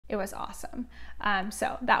it was awesome.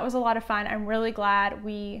 So that was a lot of fun. I'm really glad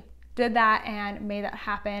we did that and made that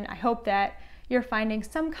happen. I hope that you're finding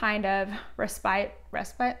some kind of respite.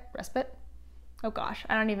 Oh gosh,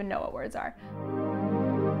 I don't even know what words are.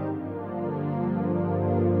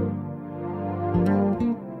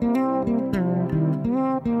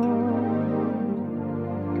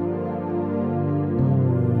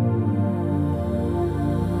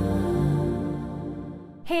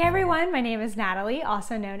 Hey everyone, my name is Natalie,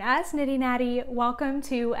 also known as Knitty Natty. Welcome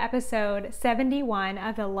to episode 71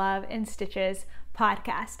 of the Love in Stitches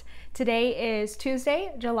podcast. Today is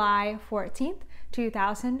Tuesday, July 14th,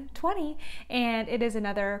 2020, and it is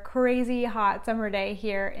another crazy hot summer day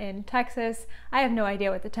here in Texas. I have no idea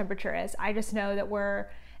what the temperature is. I just know that we're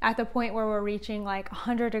at the point where we're reaching like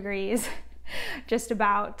 100 degrees just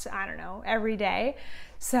about, I don't know, every day.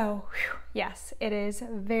 So yes, it is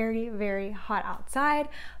very, very hot outside,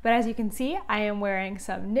 but as you can see, I am wearing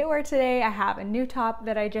some knitwear today. I have a new top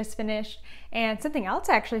that I just finished and something else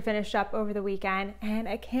I actually finished up over the weekend, and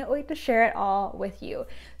I can't wait to share it all with you.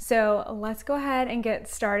 So let's go ahead and get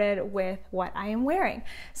started with what I am wearing.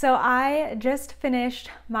 So I just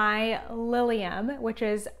finished my Lilium, which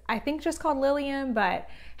is I think just called Lilium, but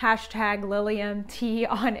hashtag Lilium T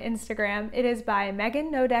on Instagram. It is by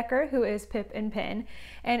Megan Nodecker, who is Pip and Pin,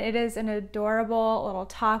 and it is an adorable little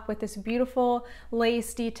top with this beautiful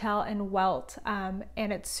lace detail and welt, and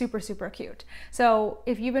it's super, super cute. So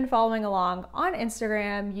if you've been following along on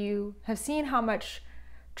Instagram, you have seen how much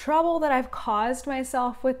trouble that I've caused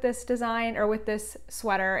myself with this design or with this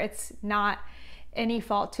sweater. It's not any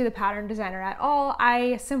fault to the pattern designer at all.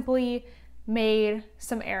 I simply made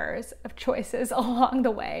some errors of choices along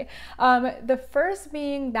the way. The first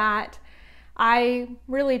being that I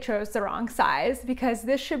really chose the wrong size, because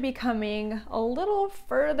this should be coming a little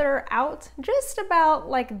further out, just about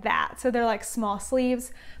like that. So they're like small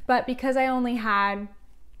sleeves, but because I only had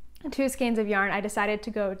 2 skeins of yarn, I decided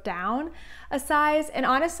to go down a size, and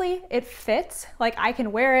honestly, it fits. Like I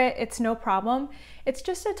can wear it, it's no problem. It's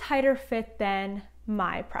just a tighter fit than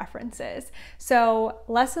my preferences. So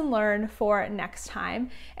lesson learned for next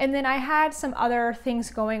time. And then I had some other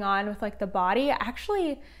things going on with like the body. I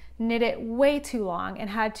actually knit it way too long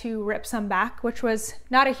and had to rip some back, which was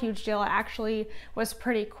not a huge deal. It actually was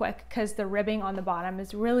pretty quick because the ribbing on the bottom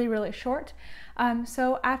is really, really short.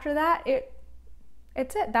 So after that,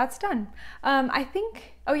 that's done. I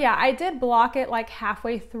think, oh yeah, I did block it like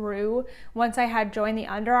halfway through once I had joined the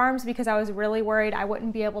underarms because I was really worried I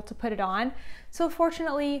wouldn't be able to put it on. So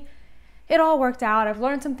fortunately, it all worked out. I've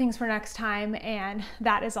learned some things for next time, and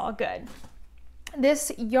that is all good.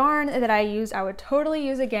 This yarn that I use, I would totally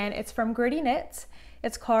use again. It's from Gritty Knits.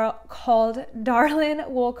 It's called Darlin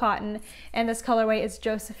Wool Cotton, and this colorway is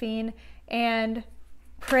Josephine, and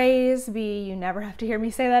praise be, you never have to hear me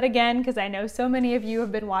say that again, because I know so many of you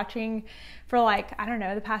have been watching for like, I don't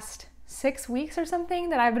know, the past 6 weeks or something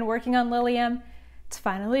that I've been working on Lilium. It's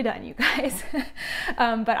finally done, you guys.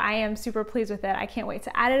 But I am super pleased with it. I can't wait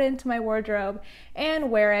to add it into my wardrobe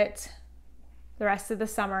and wear it the rest of the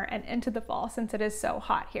summer and into the fall, since it is so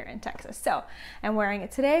hot here in Texas. So I'm wearing it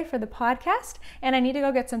today for the podcast, and I need to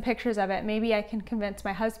go get some pictures of it. Maybe I can convince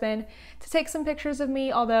my husband to take some pictures of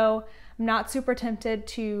me, although I'm not super tempted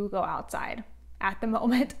to go outside at the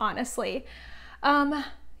moment, honestly.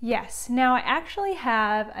 Yes, now I actually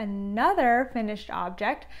have another finished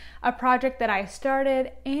object, a project that I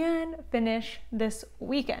started and finished this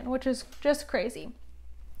weekend, which is just crazy.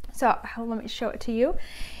 So let me show it to you.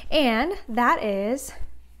 And that is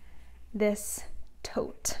this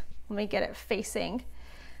tote. Let me get it facing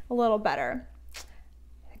a little better.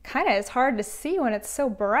 It kind of is hard to see when it's so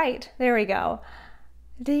bright. There we go.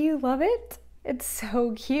 Do you love it? It's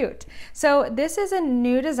so cute. So this is a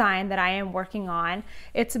new design that I am working on.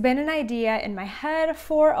 It's been an idea in my head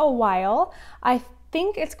for a while. I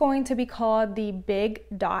think it's going to be called the Big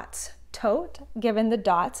Dots tote, given the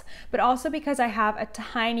dots, but also because I have a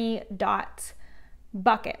tiny dots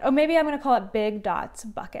bucket. Or maybe I'm going to call it Big Dots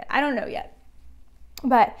bucket. I don't know yet.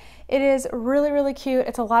 But it is really, really cute.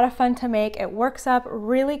 It's a lot of fun to make. It works up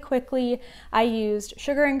really quickly. I used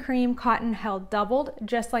sugar and cream cotton held doubled,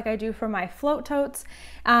 just like I do for my float totes.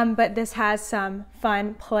 But this has some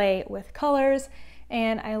fun play with colors,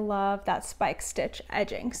 and I love that spike stitch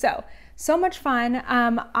edging. So much fun.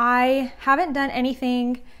 I haven't done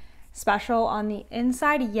anything special on the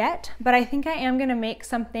inside yet, but I think I am gonna make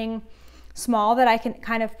something small that I can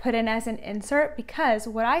kind of put in as an insert, because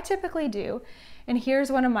what I typically do, and here's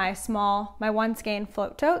one of my 1 skein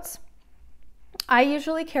float totes. I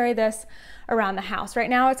usually carry this around the house. Right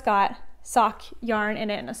now it's got sock yarn in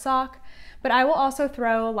it and a sock, but I will also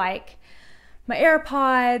throw like my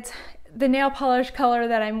AirPods, the nail polish color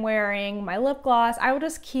that I'm wearing, my lip gloss. I will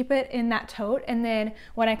just keep it in that tote, and then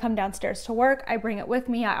when I come downstairs to work, I bring it with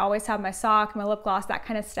me. I always have my sock, my lip gloss, that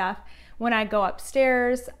kind of stuff. When I go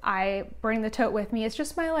upstairs, I bring the tote with me. It's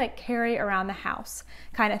just my like carry around the house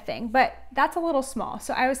kind of thing, but that's a little small.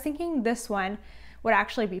 So I was thinking this one would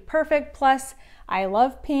actually be perfect. Plus I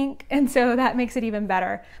love pink, and so that makes it even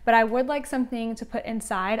better. But I would like something to put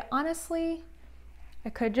inside. Honestly, I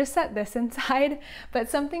could just set this inside, but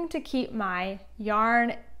something to keep my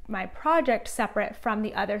yarn, my project separate from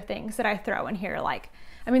the other things that I throw in here. Like,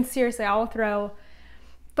 I mean, seriously, I'll throw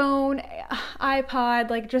phone, iPod,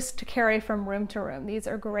 like just to carry from room to room. These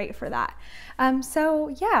are great for that. So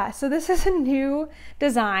yeah, so this is a new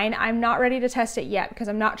design. I'm not ready to test it yet because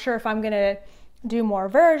I'm not sure if I'm gonna do more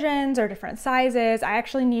versions or different sizes. I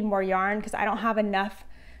actually need more yarn because I don't have enough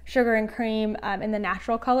sugar and cream in the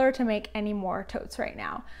natural color to make any more totes right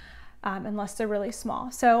now, unless they're really small.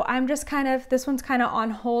 So I'm just this one's kind of on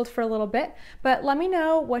hold for a little bit, but let me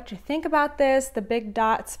know what you think about this, the Big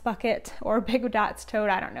Dots bucket or Big Dots tote.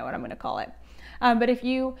 I don't know what I'm gonna call it. But if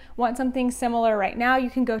you want something similar right now, you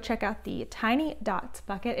can go check out the Tiny Dots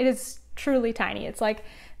bucket. It is truly tiny. It's like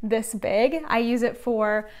this big. I use it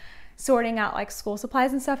for sorting out like school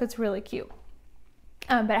supplies and stuff. It's really cute.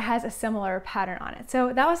 But it has a similar pattern on it.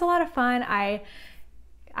 So that was a lot of fun. I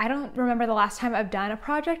don't remember the last time I've done a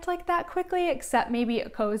project like that quickly, except maybe a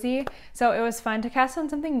cozy. So it was fun to cast on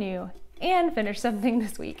something new and finish something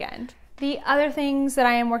this weekend. The other things that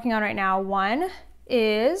I am working on right now, one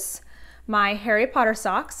is my Harry Potter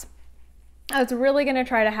socks. I was really gonna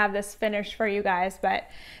try to have this finished for you guys, but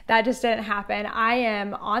that just didn't happen. I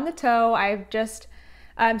am on the toe. I've just,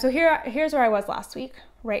 so here's where I was last week,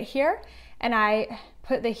 right here. And I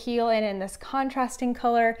put the heel in this contrasting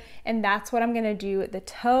color, and that's what I'm gonna do the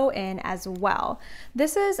toe in as well.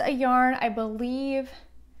 This is a yarn, I believe,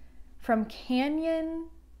 from Canyon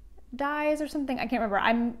Dyes or something. I can't remember.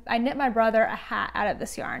 I knit my brother a hat out of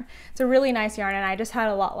this yarn. It's a really nice yarn, and I just had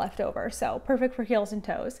a lot left over, so perfect for heels and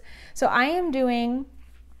toes. So I am doing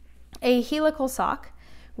a helical sock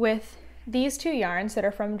with these two yarns that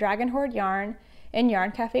are from Dragon Horde Yarn and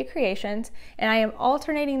Yarn Cafe Creations, and I am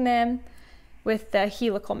alternating them with the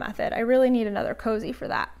helical method. I really need another cozy for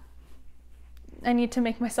that. I need to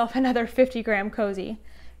make myself another 50-gram cozy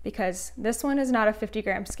because this one is not a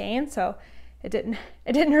 50-gram skein, so it didn't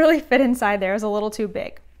really fit inside there. It was a little too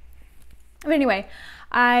big. But anyway,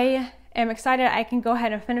 I am excited. I can go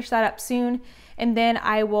ahead and finish that up soon, and then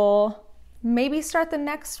I will maybe start the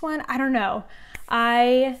next one. I don't know.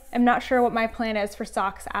 I am not sure what my plan is for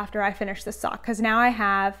socks after I finish this sock, because now I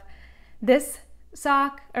have this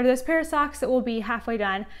sock, or this pair of socks that will be halfway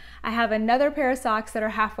done. I have another pair of socks that are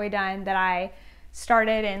halfway done that I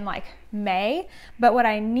started in like May, but what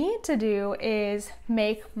I need to do is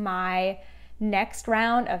make my next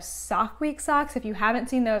round of sock week socks. If you haven't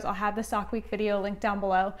seen those, I'll have the sock week video linked down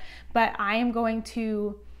below, but I am going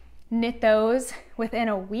to knit those within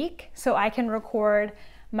a week so I can record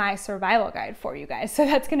my survival guide for you guys. So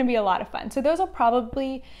that's gonna be a lot of fun. So those will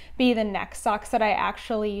probably be the next socks that I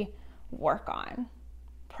actually work on,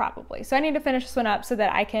 probably. So I need to finish this one up so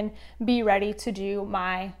that I can be ready to do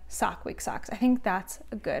my sock week socks. I think that's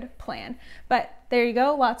a good plan. But there you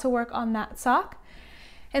go, lots of work on that sock.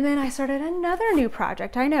 And then I started another new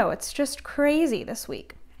project. I know, it's just crazy this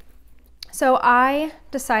week. So I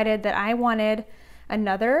decided that I wanted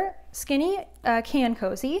another skinny can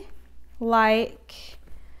cozy, like,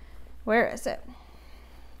 where is it?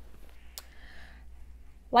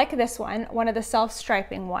 Like this one of the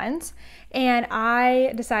self-striping ones, and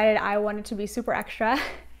I decided I wanted to be super extra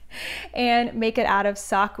and make it out of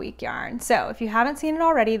sock week yarn. So if you haven't seen it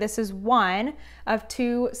already, this is one of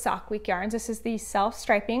two sock week yarns. This is the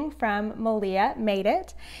self-striping from Malia Made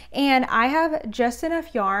It, and I have just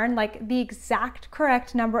enough yarn, like the exact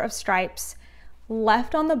correct number of stripes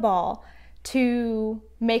left on the ball to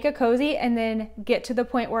make a cozy and then get to the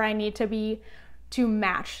point where I need to be to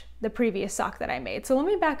match the previous sock that I made. So let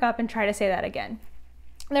me back up and try to say that again.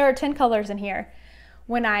 There are 10 colors in here.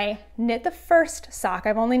 When I knit the first sock,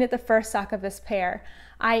 I've only knit the first sock of this pair,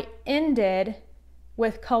 I ended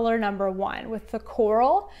with color number 1, with the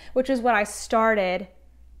coral, which is what I started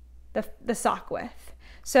the sock with.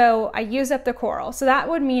 So I used up the coral. So that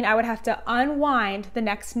would mean I would have to unwind the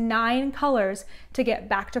next 9 colors to get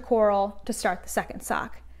back to coral to start the second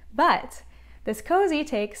sock. But this cozy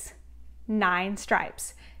takes 9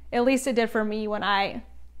 stripes. At least it did for me when I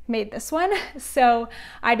made this one. So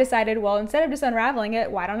I decided, well, instead of just unraveling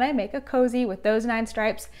it, why don't I make a cozy with those 9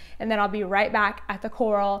 stripes, and then I'll be right back at the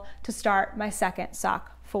coral to start my second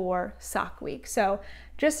sock for sock week. So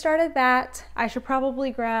just started that. I should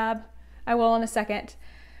probably grab, I will in a second,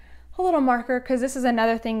 a little marker, because this is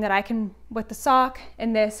another thing that I can, with the sock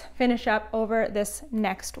and this, finish up over this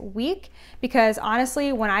next week. Because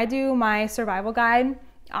honestly, when I do my survival guide,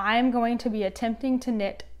 I'm going to be attempting to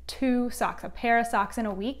knit 2 socks, a pair of socks in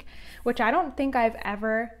a week, which I don't think I've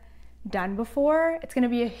ever done before. It's going to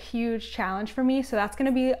be a huge challenge for me, so that's going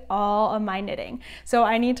to be all of my knitting. So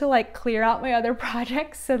I need to like clear out my other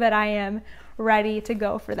projects so that I am ready to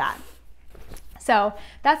go for that. So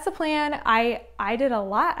that's the plan. I did a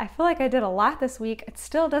lot. I feel like I did a lot this week. It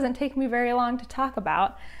still doesn't take me very long to talk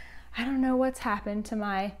about. I don't know what's happened to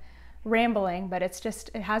my rambling, but it's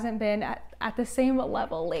just, it hasn't been at the same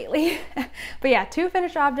level lately. But yeah, 2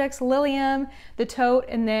 finished objects, Lilium, the tote,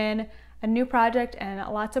 and then a new project and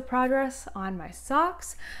lots of progress on my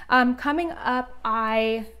socks. Coming up,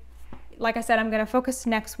 like I said, I'm gonna focus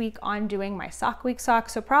next week on doing my sock week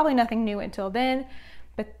socks, so probably nothing new until then.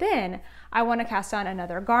 But then I want to cast on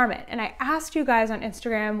another garment. And I asked you guys on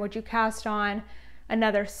Instagram, would you cast on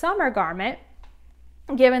another summer garment,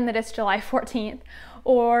 given that it's July 14th,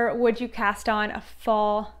 or would you cast on a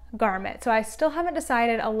fall garment? So I still haven't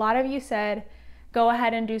decided. A lot of you said, go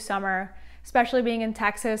ahead and do summer, especially being in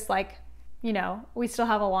Texas. Like, you know, we still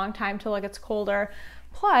have a long time till it gets colder.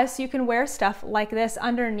 Plus, you can wear stuff like this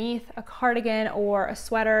underneath a cardigan or a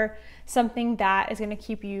sweater, something that is going to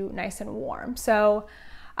keep you nice and warm. So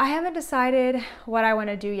I haven't decided what I want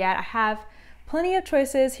to do yet. I have plenty of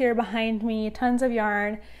choices here behind me, tons of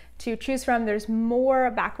yarn to choose from. There's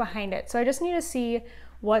more back behind it. So I just need to see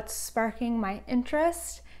what's sparking my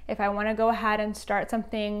interest, if I want to go ahead and start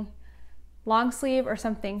something long sleeve or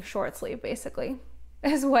something short sleeve, basically,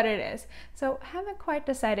 is what it is. So haven't quite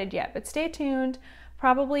decided yet, but stay tuned.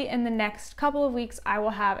 Probably in the next couple of weeks, I will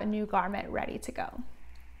have a new garment ready to go.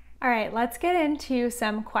 All right, let's get into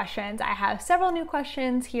some questions. I have several new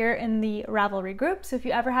questions here in the Ravelry group, so if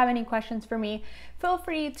you ever have any questions for me, feel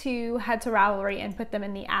free to head to Ravelry and put them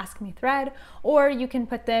in the Ask Me thread, or you can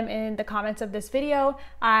put them in the comments of this video.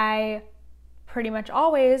 I pretty much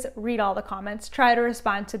always read all the comments, try to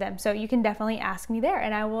respond to them, so you can definitely ask me there,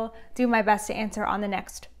 and I will do my best to answer on the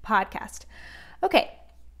next podcast. Okay.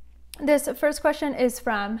 This first question is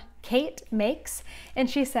from Kate Makes, and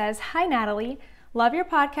she says, "Hi Natalie, love your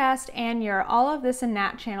podcast and your All of This and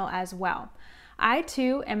Nat channel as well. I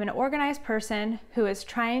too am an organized person who is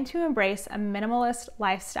trying to embrace a minimalist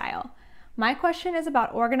lifestyle. My question is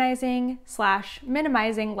about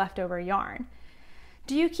organizing/minimizing leftover yarn.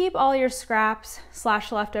 Do you keep all your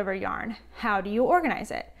scraps/leftover yarn? How do you organize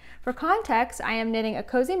it? For context, I am knitting a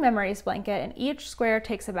Cozy Memories blanket and each square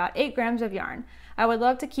takes about 8 grams of yarn. I would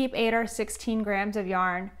love to keep 8 or 16 grams of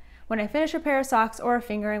yarn when I finish a pair of socks or a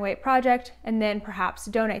fingering weight project, and then perhaps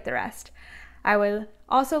donate the rest. I would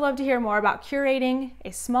also love to hear more about curating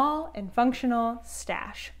a small and functional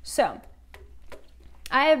stash." So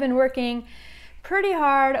I have been working pretty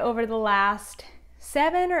hard over the last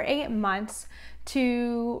 7 or 8 months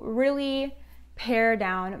to really pare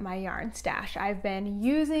down my yarn stash. I've been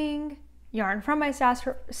using yarn from my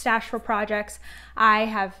stash for projects. I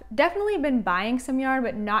have definitely been buying some yarn,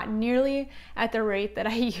 but not nearly at the rate that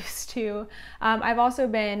I used to. I've also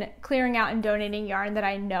been clearing out and donating yarn that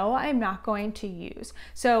I know I'm not going to use.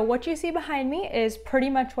 So what you see behind me is pretty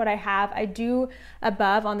much what I have. I do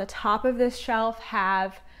above on the top of this shelf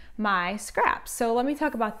have my scraps. So let me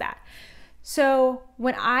talk about that. So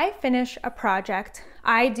when I finish a project,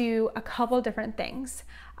 I do a couple different things.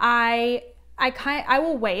 I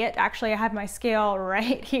will weigh it. Actually, I have my scale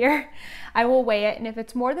right here. I will weigh it, and if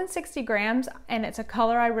it's more than 60 grams and it's a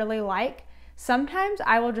color I really like, sometimes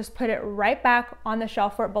I will just put it right back on the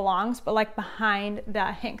shelf where it belongs, but like behind the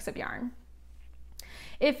hanks of yarn.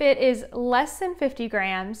 If it is less than 50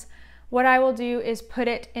 grams, what I will do is put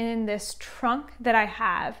it in this trunk that I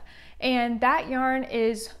have, and that yarn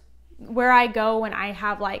is where I go when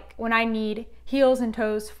I need heels and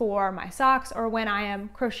toes for my socks, or when I am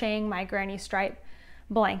crocheting my granny stripe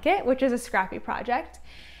blanket, which is a scrappy project.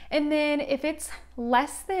 And then if it's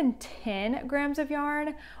less than 10 grams of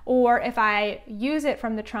yarn, or if I use it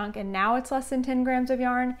from the trunk and now it's less than 10 grams of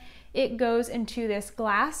yarn, it goes into this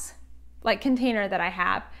glass container that I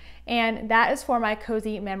have, and that is for my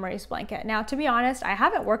Cozy Memories blanket. Now, to be honest, I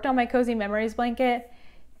haven't worked on my Cozy Memories blanket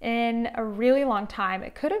in a really long time.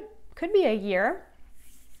 It could be a year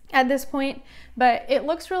at this point, but it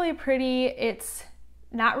looks really pretty. It's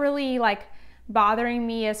not really bothering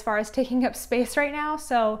me as far as taking up space right now.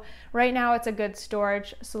 So right now it's a good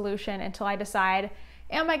storage solution until I decide,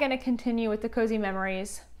 am I going to continue with the Cozy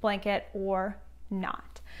Memories blanket or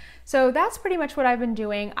not? So that's pretty much what I've been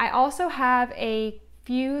doing. I also have a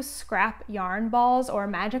few scrap yarn balls or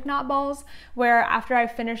magic knot balls where after I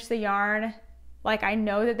finish the yarn, like I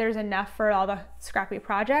know that there's enough for all the scrappy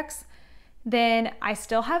projects, then I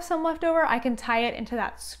still have some left over. I can tie it into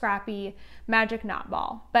that scrappy magic knot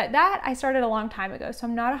ball. But that I started a long time ago, so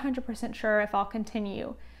I'm not 100% sure if I'll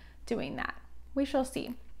continue doing that. We shall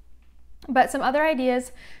see. But some other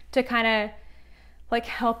ideas to kind of like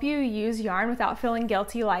help you use yarn without feeling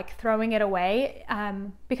guilty, like throwing it away.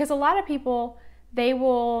 Because a lot of people, they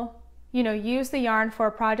will, you know, use the yarn for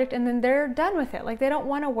a project and then they're done with it. Like they don't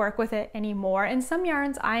want to work with it anymore. And some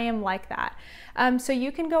yarns, I am like that. So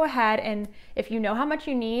you can go ahead and if you know how much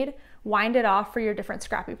you need, wind it off for your different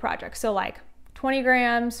scrappy projects. So like 20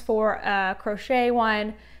 grams for a crochet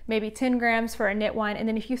one, maybe 10 grams for a knit one. And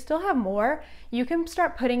then if you still have more, you can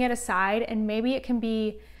start putting it aside and maybe it can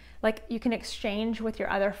be like you can exchange with your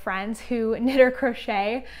other friends who knit or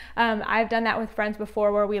crochet. I've done that with friends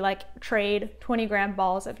before where we like trade 20-gram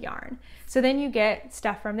balls of yarn. So then you get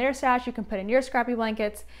stuff from their stash you can put in your scrappy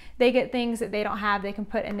blankets. They get things that they don't have they can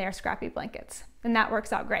put in their scrappy blankets. And that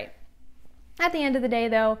works out great. At the end of the day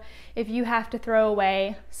though, if you have to throw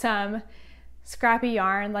away some scrappy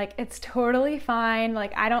yarn, like it's totally fine.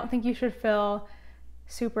 Like I don't think you should feel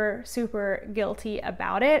super guilty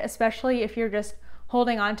about it, especially if you're just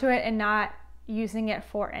holding on to it and not using it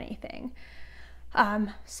for anything.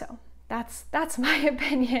 So that's my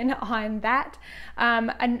opinion on that.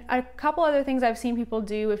 And a couple other things I've seen people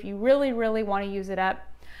do if you really want to use it up.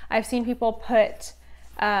 I've seen people put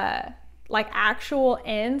like actual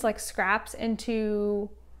ends, like scraps, into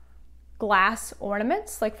glass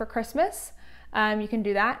ornaments, like for Christmas. You can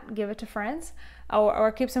do that, give it to friends, or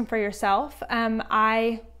keep some for yourself.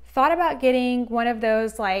 I thought about getting one of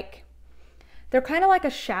those, like, they're kind of like a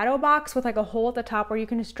shadow box with like a hole at the top where you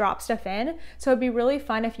can just drop stuff in. So it'd be really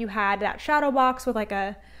fun if you had that shadow box with like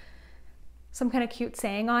some kind of cute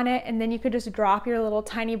saying on it, and then you could just drop your little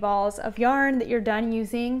tiny balls of yarn that you're done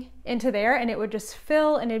using into there and it would just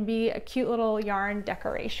fill and it'd be a cute little yarn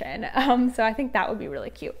decoration. So I think that would be really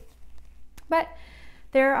cute. But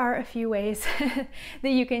there are a few ways that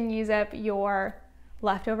you can use up your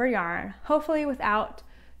leftover yarn, hopefully without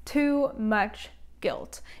too much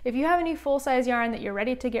guilt. If you have any full-size yarn that you're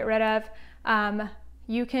ready to get rid of,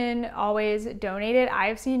 you can always donate it.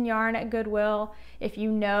 I've seen yarn at Goodwill. If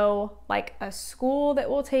you know like a school that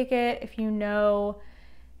will take it, if you know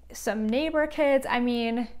some neighbor kids, I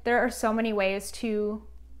mean, there are so many ways to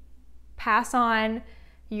pass on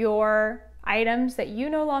your items that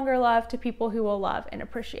you no longer love to people who will love and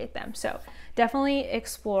appreciate them. So definitely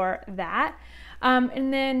explore that.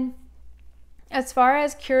 And then as far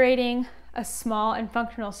as curating a small and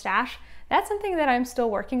functional stash, that's something that I'm still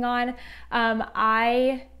working on.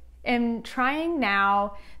 I am trying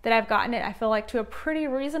now that I've gotten it, I feel like, to a pretty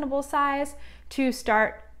reasonable size to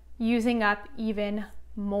start using up even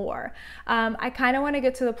more. I kind of want to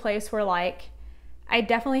get to the place where like I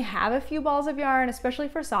definitely have a few balls of yarn, especially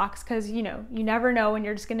for socks, because you know, you never know when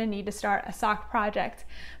you're just gonna need to start a sock project.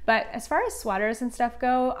 But as far as sweaters and stuff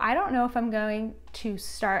go, I don't know if I'm going to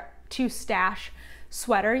start to stash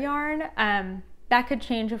sweater yarn. That could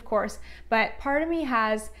change, of course, but part of me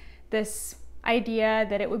has this idea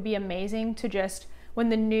that it would be amazing to just, when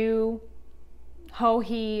the new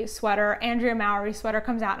Ho-He sweater, Andrea Mowry sweater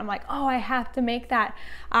comes out, and I'm like, oh, I have to make that,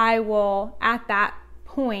 I will, at that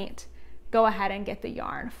point, go ahead and get the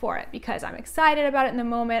yarn for it because I'm excited about it in the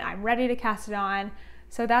moment, I'm ready to cast it on.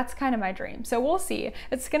 So that's kind of my dream. So we'll see.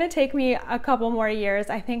 It's gonna take me a couple more years,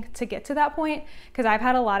 I think, to get to that point, because I've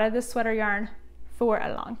had a lot of this sweater yarn for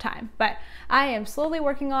a long time, but I am slowly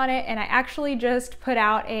working on it, and I actually just put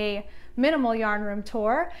out a minimal yarn room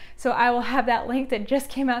tour, so I will have that link that just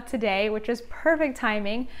came out today, which is perfect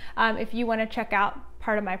timing if you want to check out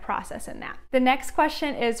part of my process in that. The next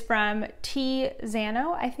question is from T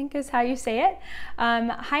Zano, I think is how you say it.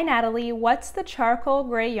 Hi Natalie, what's the charcoal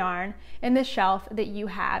gray yarn in the shelf that you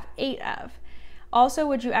have 8 of? Also,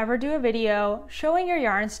 would you ever do a video showing your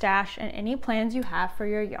yarn stash and any plans you have for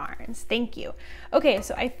your yarns? Thank you. Okay,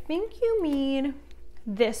 so I think you mean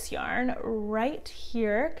this yarn right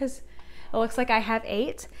here, because it looks like I have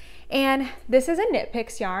 8. And this is a Knit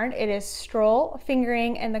Picks yarn. It is Stroll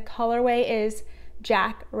Fingering, and the colorway is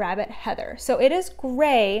Jack Rabbit Heather. So it is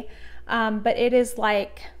gray, but it is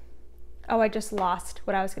like, oh, I just lost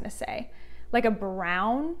what I was gonna say. Like a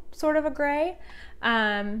brown sort of a gray.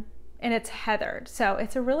 And it's heathered. So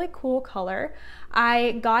it's a really cool color.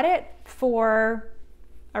 I got it for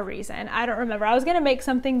a reason. I don't remember. I was gonna make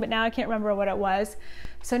something, but now I can't remember what it was.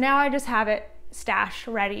 So now I just have it stashed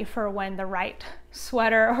ready for when the right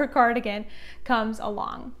sweater or cardigan comes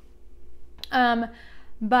along.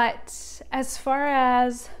 But as far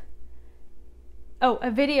as, oh,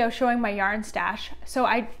 a video showing my yarn stash. So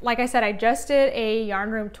like I said, I just did a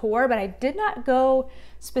yarn room tour, but I did not go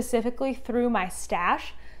specifically through my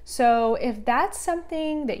stash. So if that's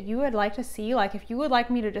something that you would like to see, like if you would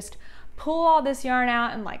like me to just pull all this yarn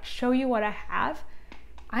out and like show you what I have,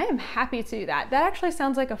 I am happy to do that. That actually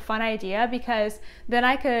sounds like a fun idea, because then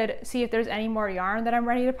I could see if there's any more yarn that I'm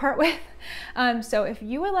ready to part with. So if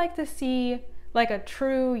you would like to see like a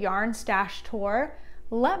true yarn stash tour,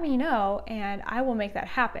 let me know and I will make that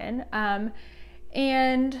happen.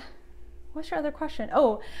 And what's your other question?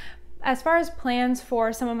 Oh, as far as plans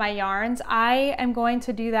for some of my yarns, I am going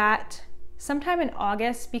to do that sometime in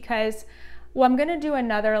August, because, well, I'm gonna do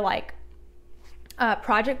another like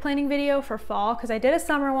project planning video for fall, because I did a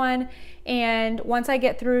summer one, and once I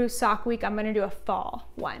get through sock week, I'm gonna do a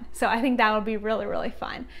fall one. So I think that will be really, really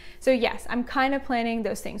fun. So yes, I'm kind of planning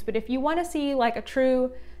those things, but if you wanna see like a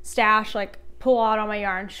true stash, like pull out all my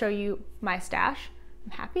yarn, show you my stash,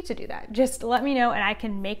 I'm happy to do that. Just let me know and I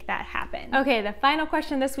can make that happen. Okay, the final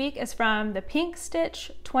question this week is from the Pink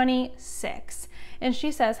Stitch 26. And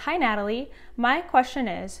she says, "Hi Natalie, my question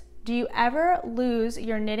is, do you ever lose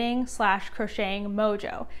your knitting / crocheting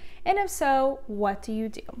mojo? And if so, what do you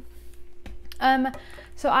do?"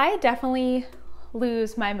 So I definitely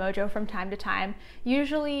lose my mojo from time to time,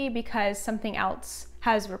 usually because something else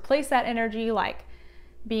has replaced that energy, like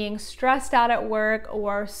being stressed out at work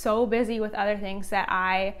or so busy with other things that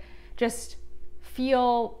I just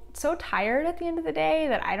feel so tired at the end of the day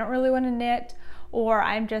that I don't really want to knit, or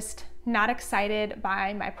I'm just not excited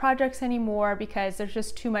by my projects anymore because there's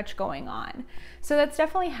just too much going on. So that's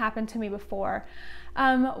definitely happened to me before.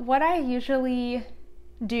 What I usually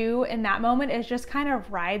do in that moment is just kind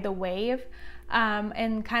of ride the wave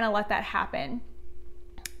and kind of let that happen.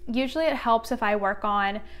 Usually it helps if I work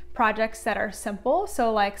on projects that are simple.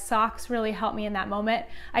 So like socks really help me in that moment.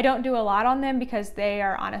 I don't do a lot on them because they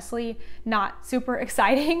are honestly not super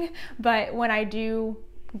exciting, but when I do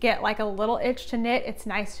get like a little itch to knit, it's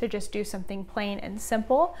nice to just do something plain and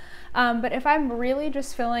simple. But if I'm really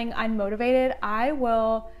just feeling unmotivated, I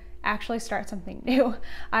will actually start something new.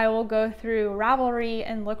 I will go through Ravelry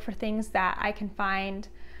and look for things that I can find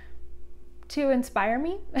to inspire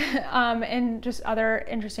me and just other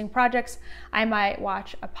interesting projects. I might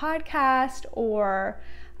watch a podcast or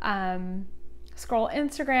scroll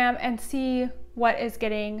Instagram and see what is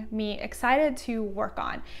getting me excited to work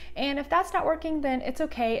on. And if that's not working, then it's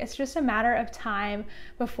okay. It's just a matter of time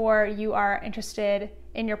before you are interested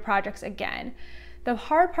in your projects again. The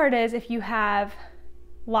hard part is if you have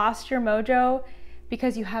lost your mojo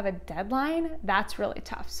because you have a deadline, that's really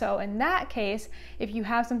tough. So in that case, if you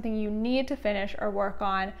have something you need to finish or work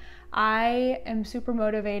on, I am super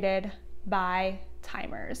motivated by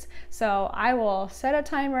timers. So I will set a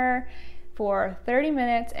timer for 30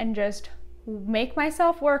 minutes and just make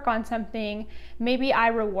myself work on something. Maybe I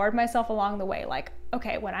reward myself along the way. Like,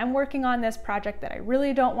 okay, when I'm working on this project that I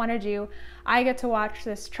really don't want to do, I get to watch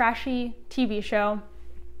this trashy TV show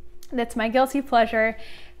that's my guilty pleasure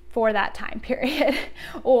for that time period.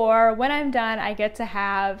 Or when I'm done, I get to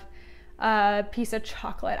have a piece of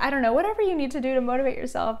chocolate. I don't know, whatever you need to do to motivate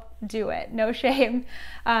yourself, do it, no shame.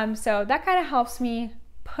 So that kind of helps me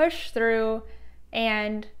push through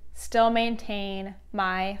and still maintain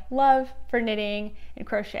my love for knitting and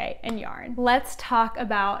crochet and yarn. Let's talk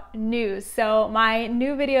about news. So my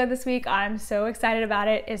new video this week, I'm so excited about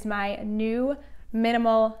it, is my new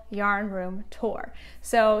minimal yarn room tour.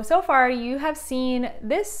 So far you have seen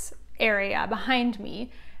this area behind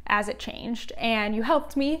me as it changed, and you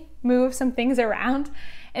helped me move some things around,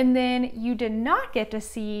 and then you did not get to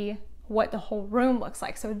see what the whole room looks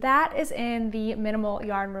like. So that is in the minimal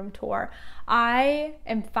yarn room tour. I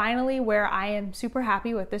am finally where I am super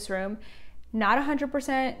happy with this room. Not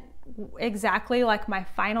 100% exactly like my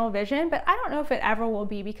final vision, but I don't know if it ever will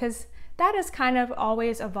be, because that is kind of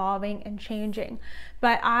always evolving and changing.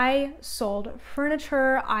 But I sold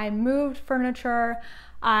furniture, I moved furniture,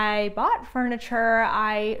 I bought furniture,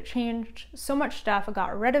 I changed so much stuff, I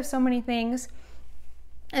got rid of so many things.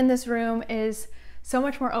 And this room is so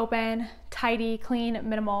much more open, tidy, clean,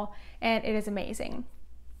 minimal, and it is amazing.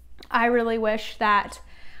 I really wish that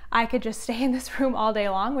I could just stay in this room all day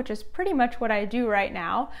long, which is pretty much what I do right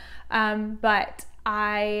now. But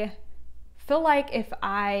I feel like if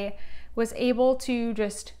I was able to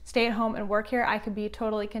just stay at home and work here, I could be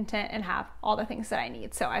totally content and have all the things that I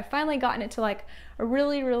need. So I've finally gotten it to like a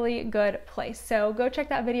really, really good place. So go check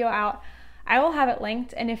that video out. I will have it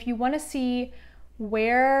linked. And if you want to see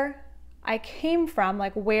where I came from,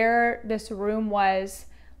 like where this room was,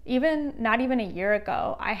 not even a year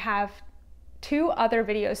ago, I have three other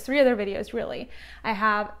videos really. I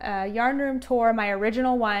have a yarn room tour, my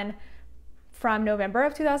original one from November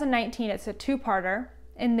of 2019. It's a 2-parter.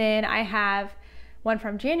 And then I have one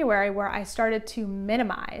from January where I started to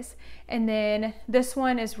minimize. And then this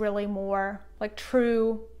one is really more like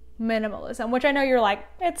true minimalism, which I know you're like,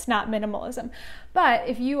 it's not minimalism. But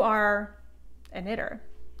if you are a knitter,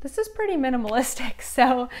 this is pretty minimalistic.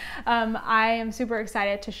 So I am super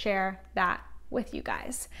excited to share that with you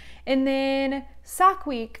guys. And then Sock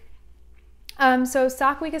Week. So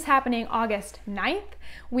Sock Week is happening August 9th.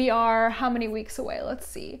 We are how many weeks away? Let's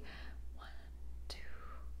see.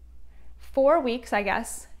 4 weeks, I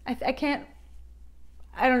guess. I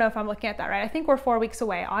don't know if I'm looking at that right. I think we're 4 weeks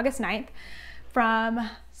away, August 9th, from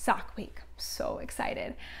Sock Week. So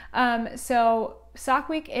excited. So Sock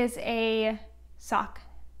Week is a sock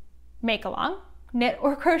make-along, knit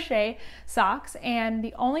or crochet socks, and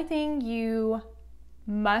the only thing you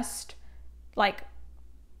must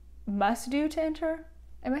do to enter,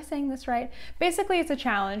 am I saying this right? Basically, it's a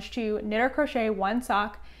challenge to knit or crochet one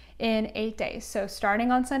sock in 8 days. So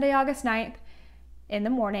starting on Sunday, August 9th in the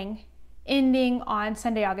morning, ending on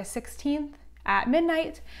Sunday, August 16th at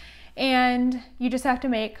midnight. And you just have to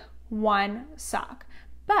make one sock.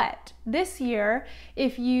 But this year,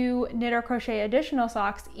 if you knit or crochet additional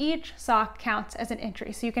socks, each sock counts as an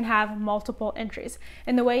entry. So you can have multiple entries.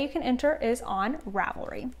 And the way you can enter is on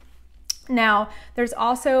Ravelry. Now, there's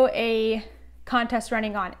also a contest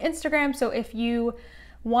running on Instagram. So if you,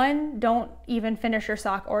 1, don't even finish your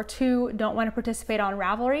sock, or 2, don't want to participate on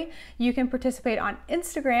Ravelry, you can participate on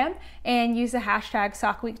Instagram and use the hashtag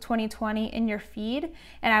SockWeek2020 in your feed,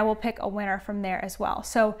 and I will pick a winner from there as well.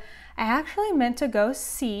 So I actually meant to go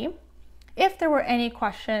see if there were any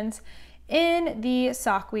questions in the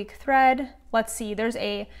Sock Week thread. Let's see, there's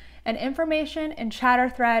an information and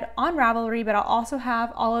chatter thread on Ravelry, but I'll also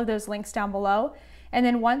have all of those links down below. And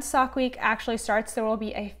then once Sock Week actually starts, there will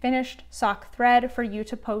be a finished sock thread for you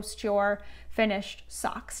to post your finished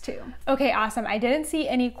socks to. Okay, awesome. I didn't see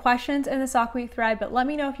any questions in the Sock Week thread, but let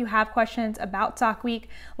me know if you have questions about Sock Week.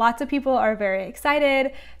 Lots of people are very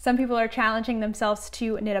excited. Some people are challenging themselves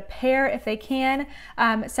to knit a pair if they can.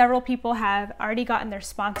 Several people have already gotten their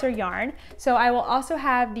sponsor yarn. So I will also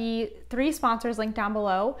have the 3 sponsors linked down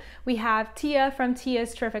below. We have Tia from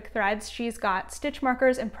Tia's Terrific Threads. She's got stitch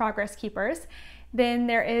markers and progress keepers. Then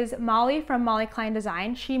there is Molly from Molly Klein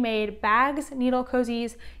Design. She made bags, needle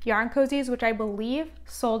cozies, yarn cozies, which I believe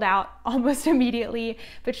sold out almost immediately,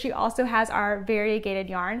 but she also has our variegated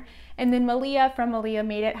yarn. And then Malia from Malia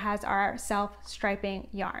Made It has our self-striping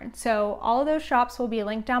yarn. So all of those shops will be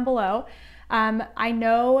linked down below. I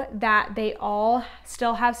know that they all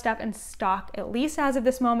still have stuff in stock, at least as of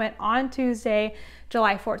this moment, on Tuesday,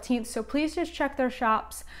 July 14th. So please just check their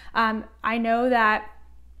shops. I know that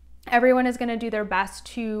everyone is going to do their best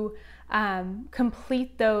to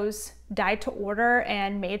complete those dyed to order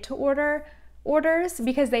and made to order orders,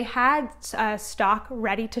 because they had stock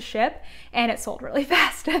ready to ship and it sold really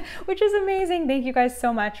fast, which is amazing. Thank you guys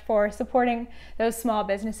so much for supporting those small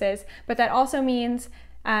businesses. But that also means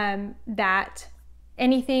that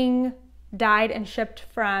anything dyed and shipped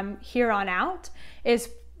from here on out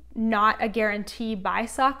is not a guarantee by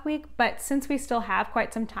Sock Week, but since we still have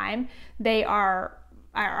quite some time, they are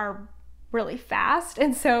really fast,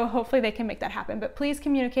 and so hopefully they can make that happen. But please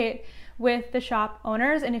communicate with the shop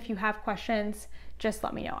owners, and if you have questions, just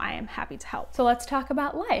let me know. I am happy to help. So let's talk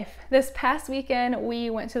about life. This past weekend, we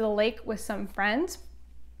went to the lake with some friends.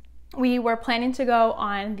 We were planning to go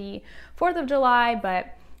on the 4th of July,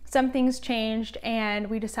 but some things changed and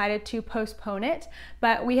we decided to postpone it.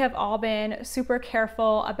 But we have all been super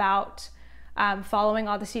careful about following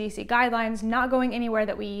all the CDC guidelines, not going anywhere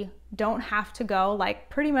that we don't have to go. Like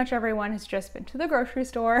pretty much everyone has just been to the grocery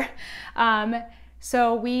store.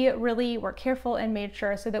 So we really were careful and made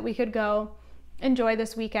sure so that we could go enjoy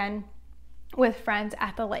this weekend with friends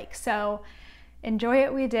at the lake. So enjoy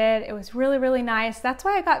it we did. It was really, really nice. That's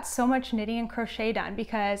why I got so much knitting and crochet done,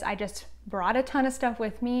 because I just brought a ton of stuff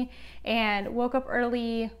with me and woke up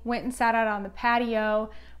early, went and sat out on the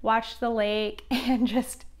patio, watched the lake, and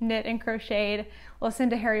just knit and crocheted,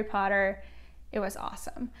 listened to Harry Potter. It was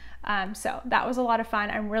awesome. So that was a lot of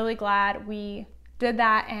fun. I'm really glad we did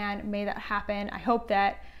that and made that happen. I hope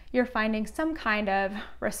that you're finding some kind of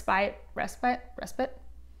respite.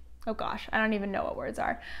 Oh gosh, I don't even know what words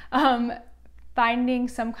are. Finding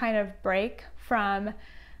some kind of break from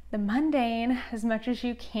the mundane as much as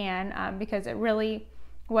you can, because it really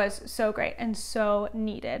was so great and so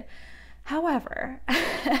needed. However,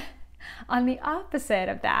 on the opposite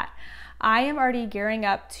of that, I am already gearing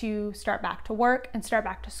up to start back to work and start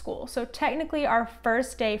back to school. So technically our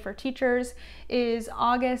first day for teachers is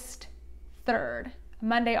August 3rd,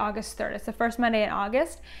 Monday, August 3rd. It's the first Monday in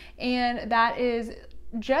August, and that is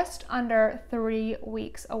just under 3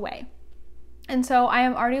 weeks away. And so I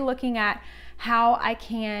am already looking at how I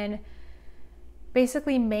can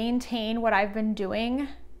basically maintain what I've been doing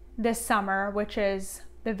this summer, which is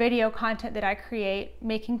the video content that I create,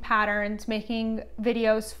 making patterns, making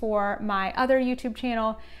videos for my other YouTube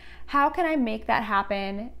channel. How can I make that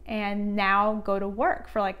happen and now go to work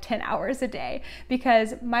for like 10 hours a day?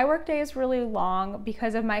 Because my work day is really long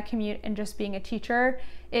because of my commute and just being a teacher.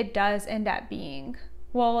 It does end up being,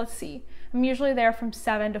 well, let's see. I'm usually there from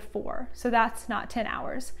 7 to 4. So that's not 10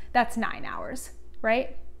 hours. That's 9 hours,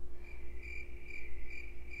 right?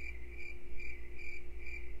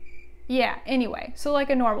 Yeah, anyway, so like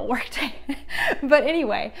a normal work day. But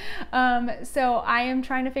anyway, so I am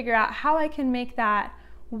trying to figure out how I can make that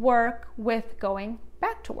work with going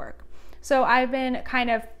back to work. So I've been kind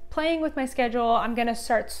of playing with my schedule. I'm gonna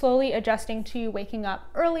start slowly adjusting to waking up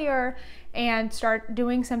earlier and start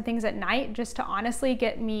doing some things at night just to honestly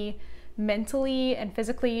get me mentally and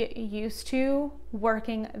physically used to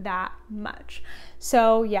working that much.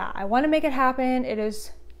 So yeah, I wanna make it happen. It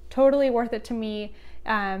is totally worth it to me.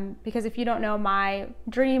 Because if you don't know, my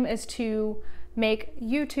dream is to make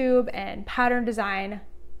YouTube and pattern design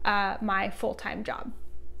my full-time job.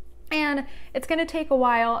 And it's gonna take a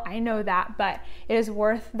while, I know that, but it is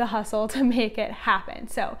worth the hustle to make it happen.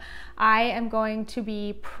 So I am going to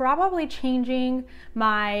be probably changing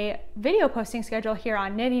my video posting schedule here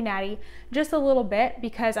on Knitty Natty just a little bit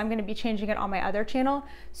because I'm gonna be changing it on my other channel.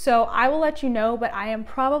 So I will let you know, but I am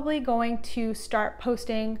probably going to start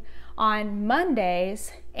posting on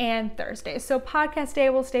Mondays and Thursdays. So podcast day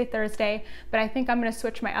will stay Thursday, but I think I'm gonna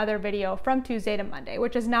switch my other video from Tuesday to Monday,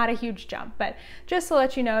 which is not a huge jump, but just to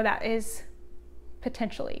let you know that is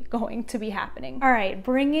potentially going to be happening. All right,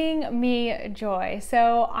 bringing me joy.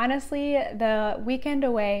 So honestly, the weekend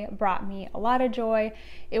away brought me a lot of joy.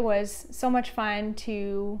 It was so much fun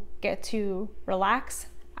to get to relax.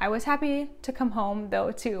 I was happy to come home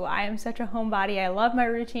though too. I am such a homebody. I love my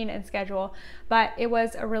routine and schedule, but it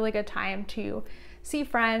was a really good time to see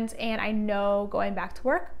friends, and I know going back to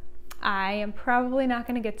work, I am probably not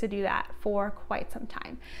gonna get to do that for quite some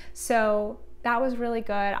time. So that was really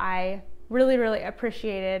good. I really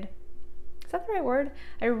appreciated, is that the right word?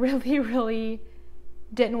 I really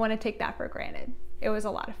didn't want to take that for granted. It was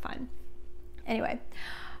a lot of fun. Anyway,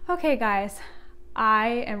 okay guys,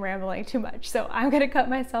 I am rambling too much, so I'm gonna cut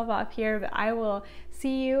myself off here, but I will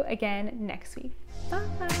see you again next week.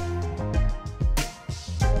 Bye.